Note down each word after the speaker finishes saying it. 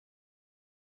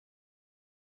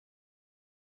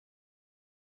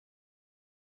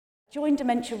Join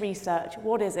Dementia Research,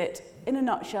 what is it? In a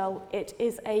nutshell, it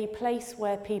is a place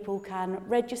where people can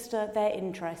register their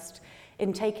interest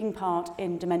in taking part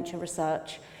in dementia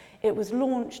research. It was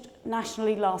launched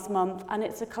nationally last month, and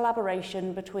it's a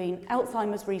collaboration between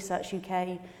Alzheimer's Research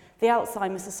UK, the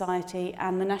Alzheimer's Society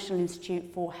and the National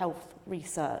Institute for Health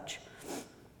Research.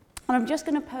 And I'm just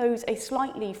going to pose a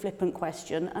slightly flippant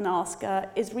question and ask,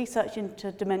 is research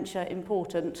into dementia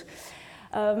important?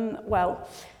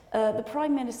 The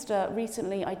Prime Minister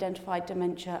recently identified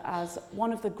dementia as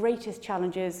one of the greatest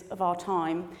challenges of our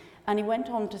time, and he went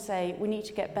on to say we need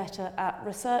to get better at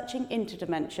researching into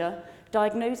dementia,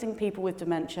 diagnosing people with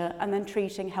dementia, and then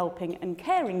treating, helping and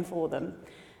caring for them.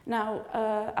 Now,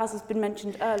 as has been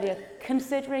mentioned earlier,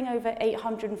 considering over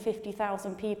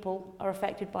 850,000 people are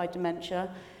affected by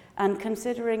dementia, and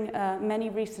considering many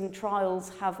recent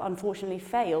trials have unfortunately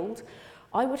failed,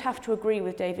 I would have to agree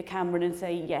with David Cameron and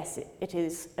say, yes, it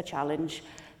is a challenge,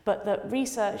 but that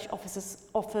research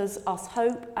offers us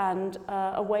hope and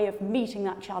a way of meeting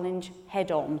that challenge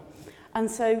head on. And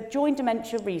so Join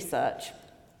Dementia Research.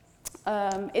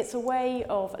 It's a way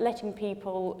of letting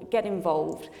people get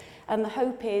involved, and the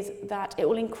hope is that it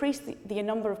will increase the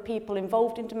number of people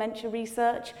involved in dementia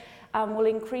research and will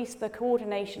increase the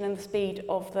coordination and the speed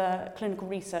of the clinical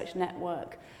research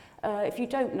network. If you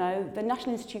don't know, the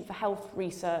National Institute for Health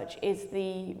Research is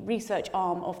the research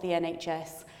arm of the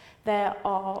NHS. There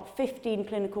are 15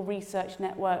 clinical research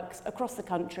networks across the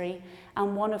country,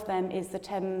 and one of them is the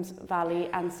Thames Valley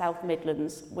and South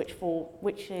Midlands,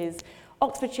 which is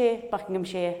Oxfordshire,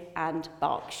 Buckinghamshire and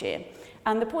Berkshire.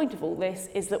 And the point of all this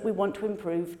is that we want to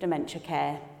improve dementia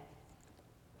care.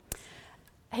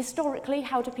 Historically,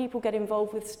 how do people get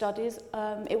involved with studies?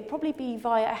 It will probably be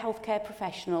via a healthcare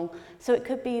professional. So it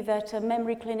could be that a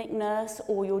memory clinic nurse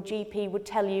or your GP would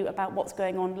tell you about what's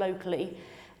going on locally.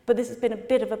 But this has been a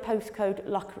bit of a postcode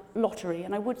lottery.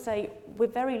 And I would say we're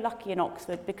very lucky in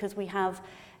Oxford because we have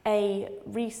a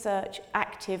research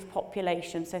active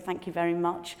population. So thank you very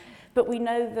much. But we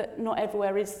know that not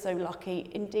everywhere is so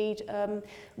lucky. Indeed,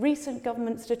 recent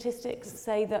government statistics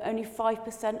say that only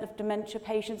 5% of dementia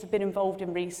patients have been involved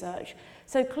in research.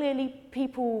 So clearly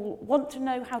people want to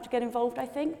know how to get involved, I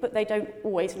think, but they don't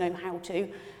always know how to.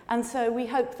 And so we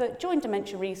hope that Join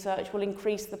Dementia Research will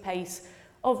increase the pace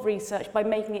of research by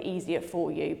making it easier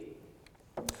for you.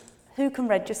 Who can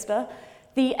register?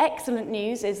 The excellent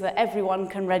news is that everyone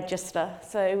can register.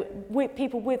 So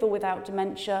people with or without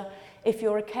dementia. If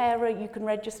you're a carer, you can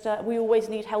register. We always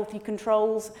need healthy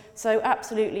controls, so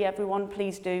absolutely everyone,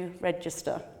 please do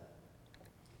register.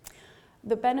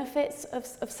 The benefits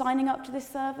of signing up to this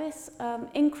service,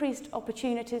 increased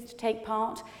opportunities to take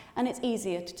part, and it's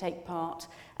easier to take part.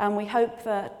 And we hope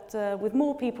that with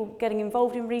more people getting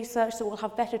involved in research, that we'll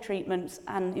have better treatments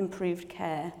and improved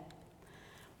care.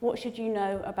 What should you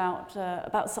know about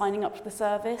signing up to the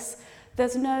service?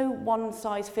 There's no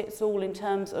one-size-fits-all in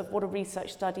terms of what a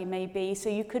research study may be. So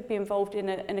you could be involved in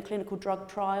a clinical drug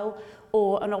trial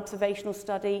or an observational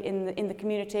study in the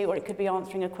community, or it could be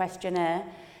answering a questionnaire.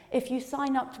 If you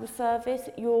sign up to the service,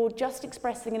 you're just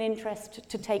expressing an interest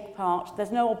to take part. There's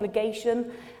no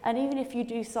obligation, and even if you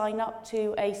do sign up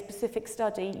to a specific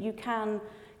study, you can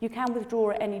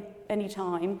withdraw at any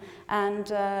time, and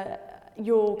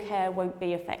your care won't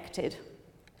be affected.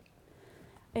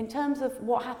 In terms of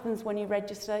what happens when you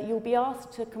register, you'll be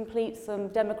asked to complete some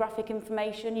demographic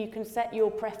information. You can set your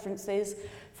preferences.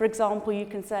 For example, you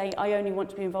can say, I only want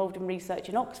to be involved in research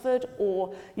in Oxford,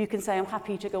 or you can say, I'm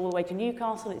happy to go all the way to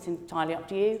Newcastle. It's entirely up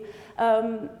to you.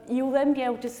 You'll then be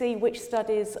able to see which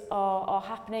studies are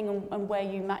happening and where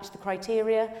you match the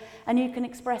criteria, and you can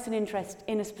express an interest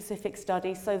in a specific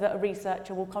study so that a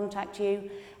researcher will contact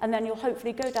you, and then you'll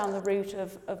hopefully go down the route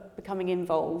of becoming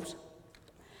involved.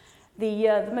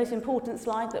 The most important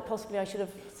slide that possibly I should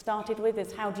have started with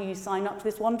is how do you sign up to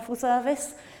this wonderful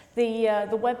service. The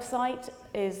website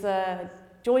is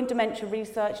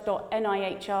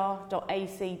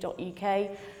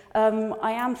joindementiaresearch.nihr.ac.uk.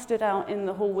 I am stood out in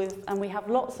the hall and we have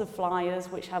lots of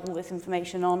flyers which have all this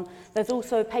information on. There's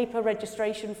also a paper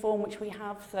registration form which we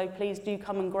have, so please do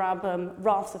come and grab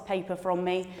rafts of paper from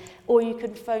me, or you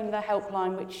can phone the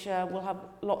helpline, which will have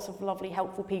lots of lovely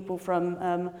helpful people from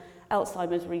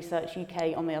Alzheimer's Research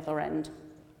UK on the other end.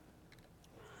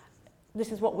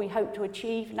 This is what we hope to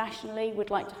achieve nationally. We'd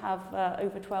like to have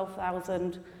over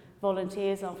 12,000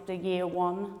 volunteers after year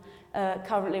one.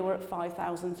 Currently we're at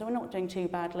 5,000, so we're not doing too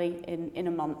badly in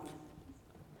a month.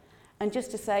 And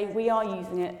just to say, we are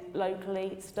using it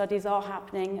locally. Studies are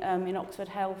happening in Oxford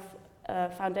Health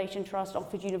Foundation Trust,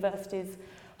 Oxford University's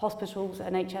hospitals,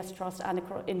 NHS Trust and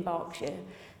in Berkshire.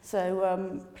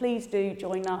 So please do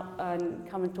join up and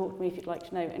come and talk to me if you'd like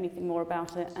to know anything more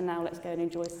about it. And now let's go and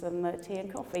enjoy some tea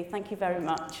and coffee. Thank you very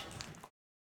much.